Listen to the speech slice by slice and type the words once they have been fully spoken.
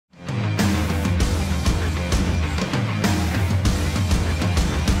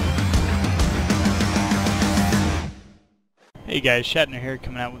Hey guys, Schattener here,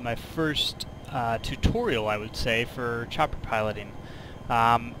 coming out with my first tutorial, I would say, for chopper piloting.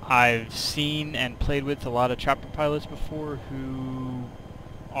 I've seen and played with a lot of chopper pilots before who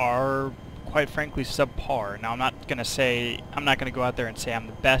are, quite frankly, subpar. Now, I'm not going to go out there and say I'm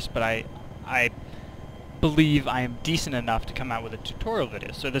the best, but I believe I am decent enough to come out with a tutorial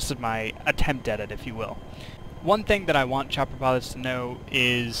video. So this is my attempt at it, if you will. One thing that I want chopper pilots to know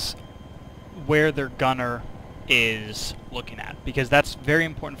is where their gunner is looking at, because that's very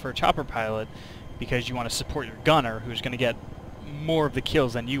important for a chopper pilot, because you want to support your gunner, who's going to get more of the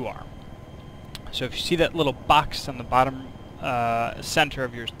kills than you are. So if you see that little box on the bottom center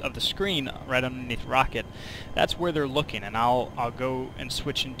of the screen right underneath rocket, that's where they're looking, and I'll go and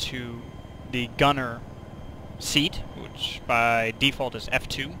switch into the gunner seat, which by default is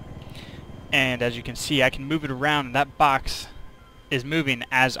F2, and as you can see I can move it around, and that box is moving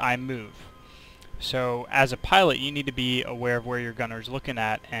as I move. So as a pilot, you need to be aware of where your gunner is looking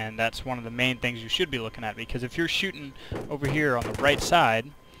at, and that's one of the main things you should be looking at, because if you're shooting over here on the right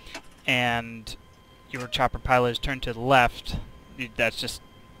side and your chopper pilot is turned to the left, that's just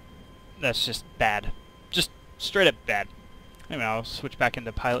bad. Just straight up bad. Anyway, I'll switch back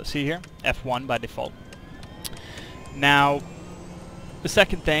into pilot seat here, F1 by default. Now, the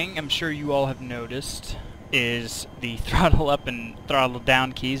second thing I'm sure you all have noticed is the throttle up and throttle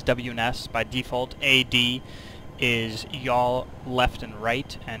down keys, W and S. By default, AD is yaw left and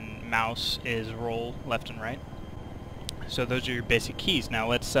right, and mouse is roll left and right. So those are your basic keys. Now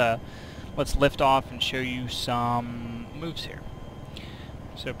let's lift off and show you some moves here.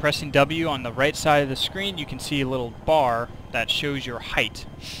 So pressing W on the right side of the screen, you can see a little bar that shows your height.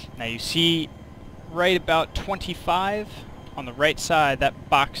 Now you see right about 25 on the right side, that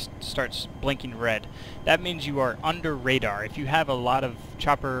box starts blinking red. That means you are under radar. If you have a lot of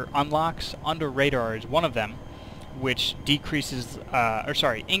chopper unlocks, under radar is one of them, which increases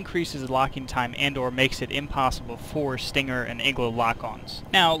locking time and or makes it impossible for Stinger and Igloo lock-ons.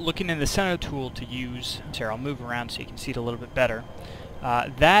 Now, looking in the center tool to use, here I'll move around so you can see it a little bit better.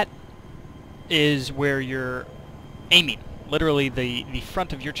 That is where you're aiming. Literally, the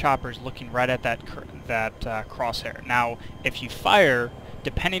front of your chopper is looking right at that crosshair. Now, if you fire,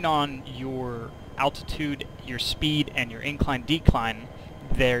 depending on your altitude, your speed, and your incline-decline,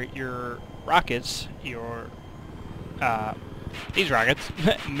 your rockets, these rockets,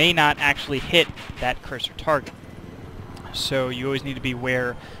 may not actually hit that cursor target. So you always need to be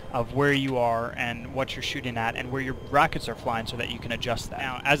aware of where you are and what you're shooting at and where your rockets are flying so that you can adjust that.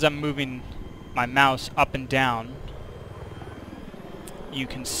 Now, as I'm moving my mouse up and down, you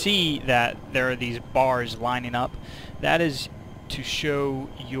can see that there are these bars lining up. That is to show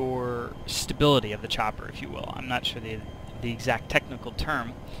your stability of the chopper, if you will. I'm not sure the exact technical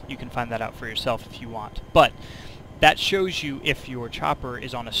term. You can find that out for yourself if you want. But that shows you if your chopper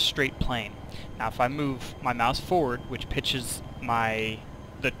is on a straight plane. Now if I move my mouse forward, which pitches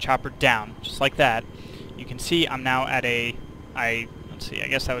the chopper down, just like that, you can see I'm now at I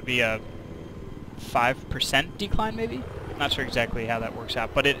guess that would be a 5% decline maybe? Not sure exactly how that works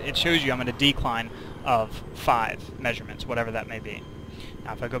out, but it shows you I'm at a decline of 5 measurements, whatever that may be.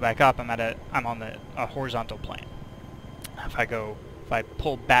 Now if I go back up, I'm on a horizontal plane. If I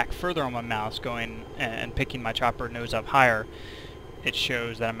pull back further on my mouse, going and picking my chopper nose up higher, it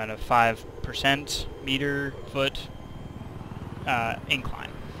shows that I'm at a 5% meter foot incline.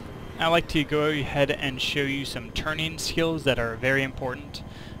 I like to go ahead and show you some turning skills that are very important.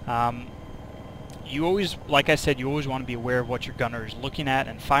 You always, like I said, you always want to be aware of what your gunner is looking at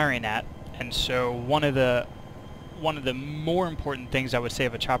and firing at, and so one of the more important things I would say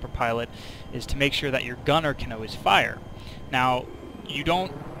of a chopper pilot is to make sure that your gunner can always fire. Now, you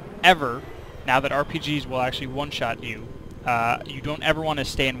don't ever, now that RPGs will actually one-shot you, you don't ever want to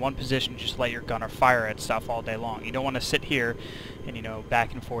stay in one position, just let your gunner fire at stuff all day long. You don't want to sit here and,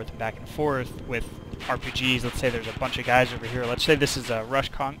 back and forth with RPGs. Let's say there's a bunch of guys over here. Let's say this is a Rush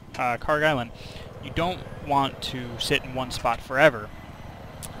Carg Island. You don't want to sit in one spot forever,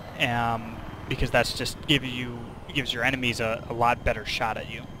 because that's just gives your enemies a lot better shot at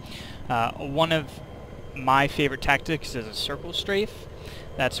you. One of my favorite tactics is a circle strafe.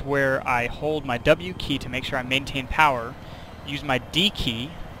 That's where I hold my W key to make sure I maintain power, use my D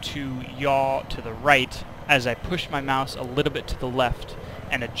key to yaw to the right as I push my mouse a little bit to the left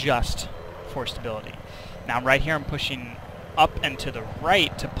and adjust for stability. Now right here I'm pushing up and to the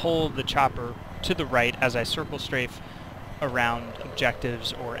right to pull the chopper to the right as I circle strafe around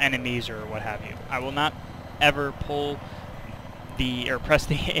objectives or enemies or what have you. I will not ever pull or press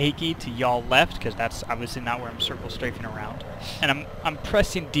the A key to yaw left, because that's obviously not where I'm circle strafing around. And I'm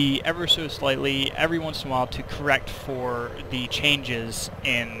pressing D ever so slightly every once in a while to correct for the changes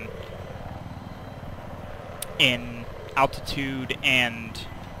in altitude and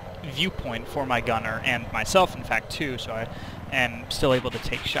viewpoint for my gunner, and myself in fact too, so I am still able to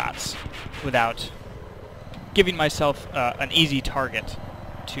take shots without giving myself an easy target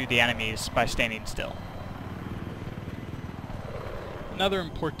to the enemies by standing still. Another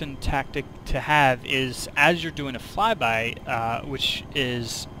important tactic to have is, as you're doing a flyby, which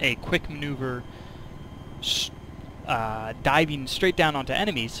is a quick maneuver diving straight down onto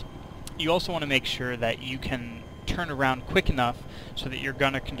enemies, you also want to make sure that you can turn around quick enough so that your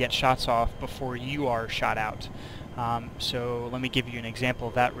gunner can get shots off before you are shot out. So let me give you an example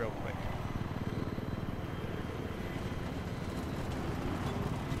of that real quick.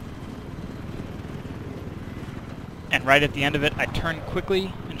 And right at the end of it, I turn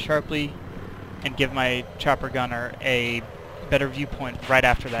quickly and sharply and give my chopper gunner a better viewpoint right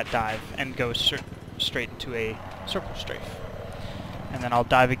after that dive and go straight into a circle strafe. And then I'll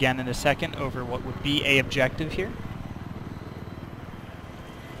dive again in a second over what would be a objective here.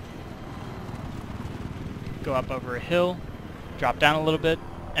 Go up over a hill, drop down a little bit,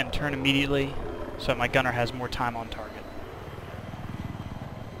 and turn immediately so my gunner has more time on target.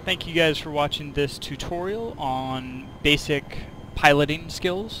 Thank you guys for watching this tutorial on basic piloting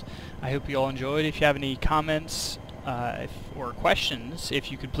skills. I hope you all enjoyed. If you have any comments or questions,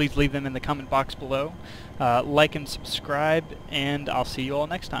 if you could please leave them in the comment box below. Like and subscribe, and I'll see you all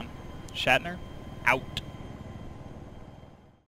next time. Schattener, out.